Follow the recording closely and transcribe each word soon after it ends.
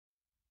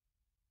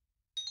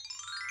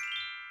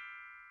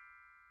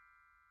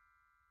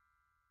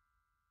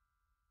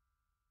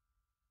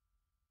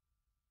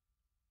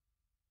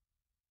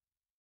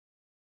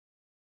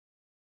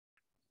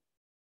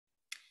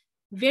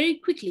Very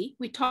quickly,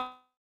 we talk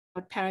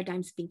about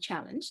paradigms being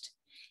challenged.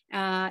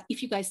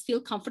 If you guys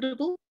feel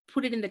comfortable,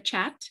 put it in the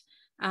chat.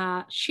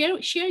 Share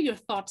your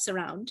thoughts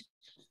around.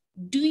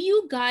 Do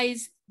you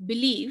guys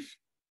believe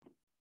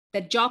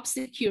that job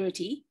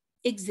security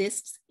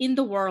exists in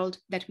the world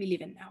that we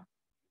live in now?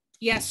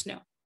 Yes, no.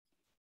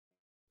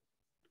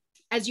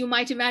 As you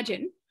might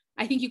imagine,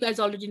 I think you guys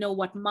already know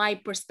what my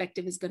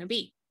perspective is going to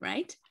be,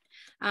 right?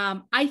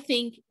 I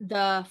think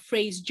the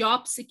phrase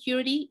job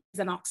security is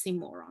an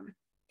oxymoron.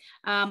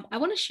 I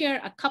want to share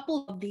a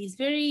couple of these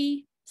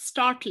very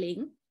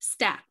startling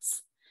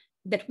stats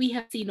that we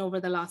have seen over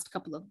the last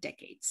couple of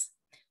decades,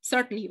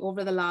 certainly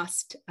over the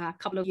last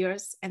couple of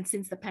years and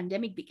since the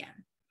pandemic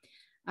began.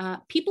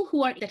 People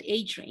who are at that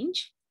age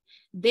range,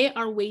 they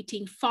are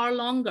waiting far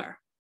longer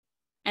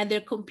and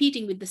they're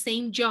competing with the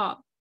same job,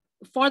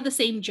 for the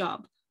same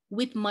job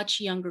with much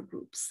younger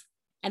groups.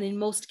 And in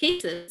most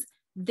cases,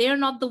 they're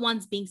not the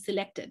ones being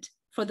selected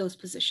for those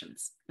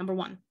positions, number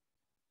one.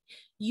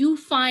 You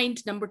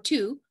find, number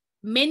two,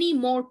 many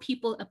more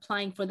people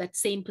applying for that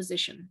same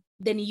position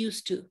than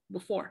used to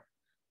before.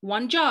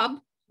 One job,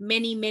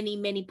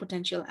 many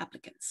potential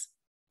applicants.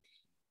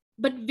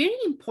 But very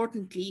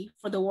importantly,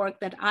 for the work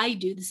that I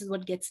do, this is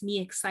what gets me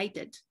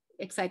excited.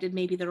 Excited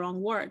may be the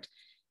wrong word.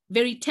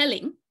 Very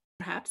telling,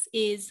 perhaps,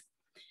 is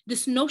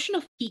this notion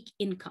of peak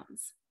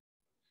incomes.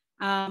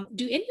 Have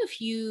any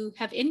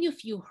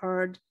of you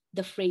heard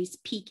the phrase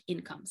peak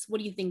incomes? What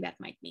do you think that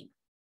might mean?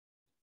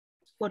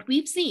 What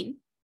we've seen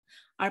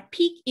are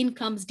peak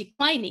incomes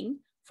declining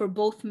for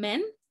both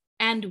men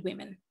and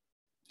women.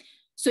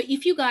 So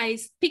if you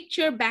guys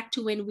picture back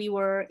to when we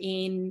were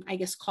in, I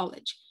guess,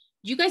 college,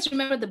 do you guys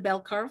remember the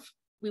bell curve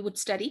we would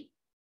study?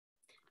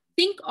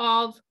 Think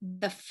of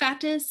the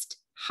fattest,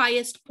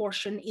 highest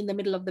portion in the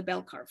middle of the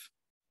bell curve.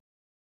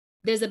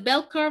 There's a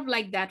bell curve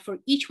like that for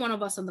each one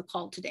of us on the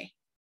call today.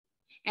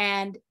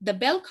 And the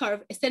bell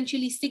curve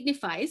essentially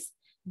signifies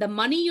the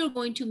money you're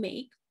going to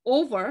make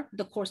over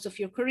the course of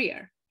your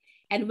career.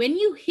 And when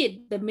you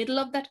hit the middle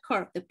of that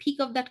curve, the peak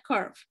of that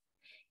curve,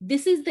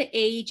 this is the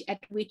age at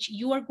which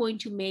you are going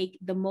to make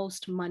the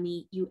most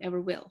money you ever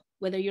will,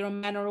 whether you're a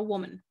man or a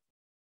woman.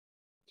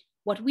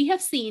 What we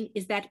have seen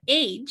is that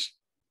age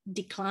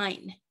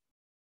decline.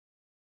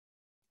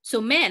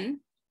 So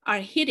men are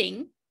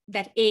hitting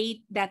that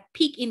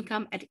peak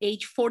income at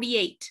age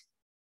 48.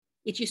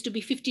 It used to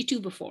be 52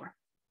 before.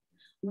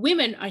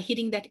 Women are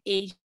hitting that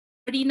age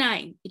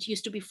 39. It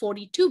used to be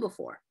 42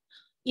 before.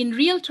 In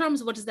real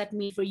terms, what does that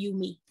mean for you,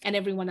 me, and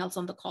everyone else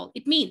on the call?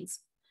 It means,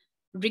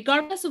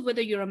 regardless of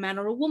whether you're a man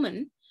or a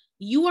woman,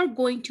 you're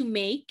going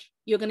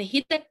to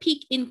hit that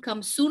peak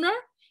income sooner,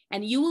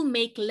 and you will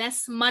make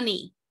less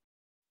money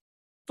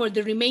for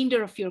the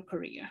remainder of your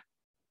career.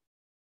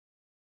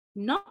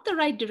 Not the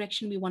right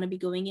direction we want to be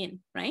going in,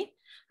 right?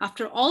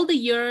 After all the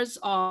years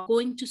of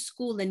going to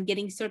school and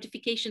getting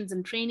certifications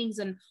and trainings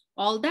and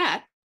all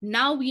that,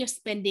 now we are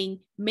spending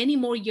many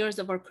more years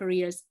of our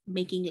careers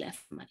making less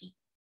money.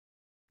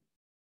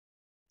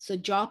 So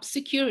job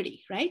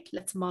security, right?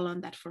 Let's mull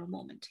on that for a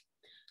moment.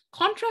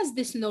 Contrast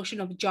this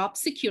notion of job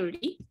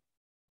security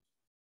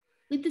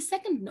with the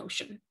second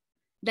notion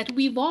that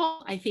we've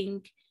all, I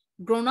think,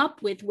 grown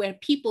up with, where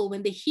people,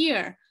 when they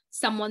hear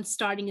someone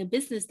starting a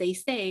business, they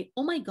say,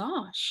 oh my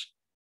gosh,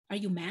 are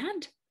you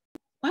mad?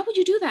 Why would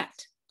you do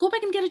that? Go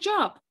back and get a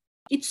job.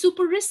 It's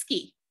super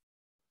risky.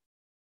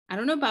 I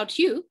don't know about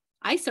you.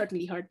 I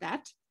certainly heard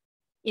that.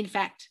 In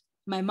fact,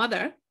 my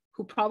mother,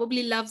 who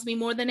probably loves me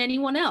more than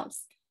anyone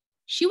else,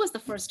 she was the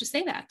first to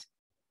say that.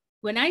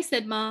 When I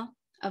said, Ma,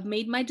 I've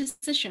made my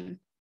decision.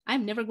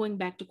 I'm never going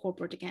back to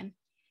corporate again.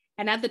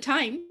 And at the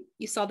time,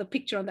 you saw the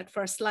picture on that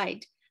first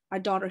slide. Our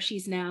daughter,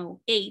 she's now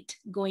 8,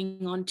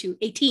 going on to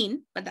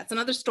 18, but that's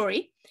another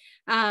story.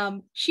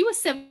 She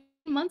was 7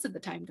 months at the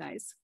time,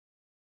 guys.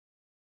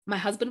 My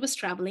husband was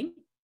traveling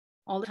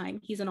all the time.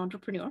 He's an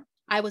entrepreneur.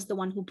 I was the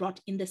one who brought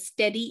in the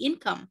steady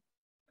income.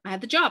 I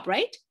had the job,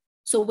 right?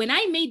 So when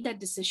I made that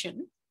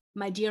decision,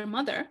 my dear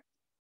mother,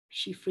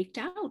 she freaked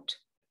out.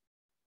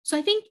 So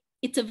I think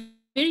it's a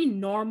very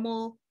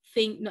normal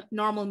thing.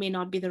 Normal may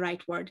not be the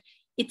right word.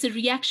 It's a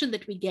reaction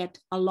that we get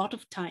a lot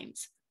of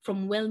times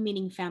from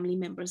well-meaning family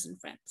members and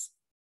friends.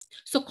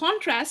 So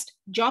contrast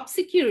job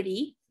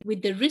security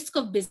with the risk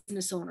of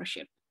business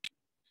ownership.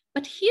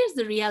 But here's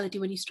the reality.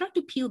 When you start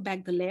to peel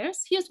back the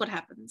layers, here's what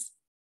happens.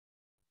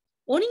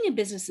 Owning a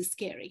business is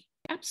scary.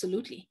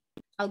 Absolutely.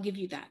 I'll give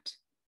you that.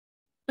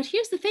 But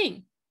here's the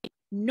thing.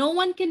 No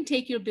one can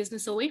take your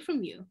business away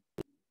from you.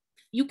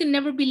 You can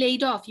never be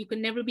laid off. You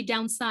can never be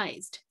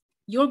downsized.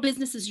 Your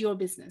business is your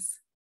business.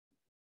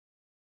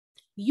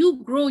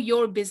 You grow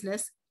your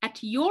business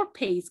at your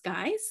pace,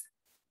 guys.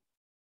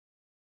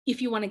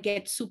 If you want to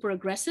get super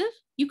aggressive,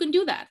 you can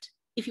do that.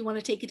 If you want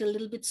to take it a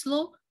little bit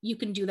slow, you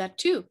can do that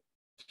too.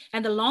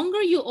 And the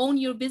longer you own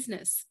your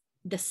business,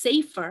 the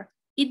safer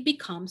it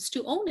becomes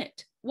to own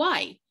it.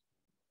 Why?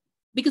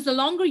 Because the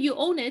longer you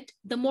own it,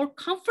 the more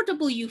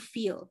comfortable you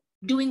feel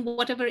doing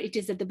whatever it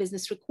is that the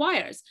business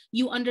requires.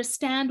 You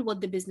understand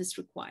what the business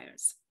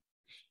requires.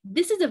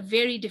 This is a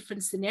very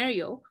different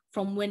scenario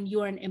from when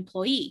you're an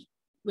employee,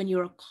 when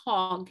you're a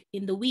cog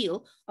in the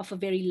wheel of a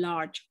very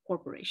large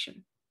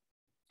corporation,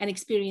 an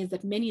experience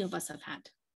that many of us have had.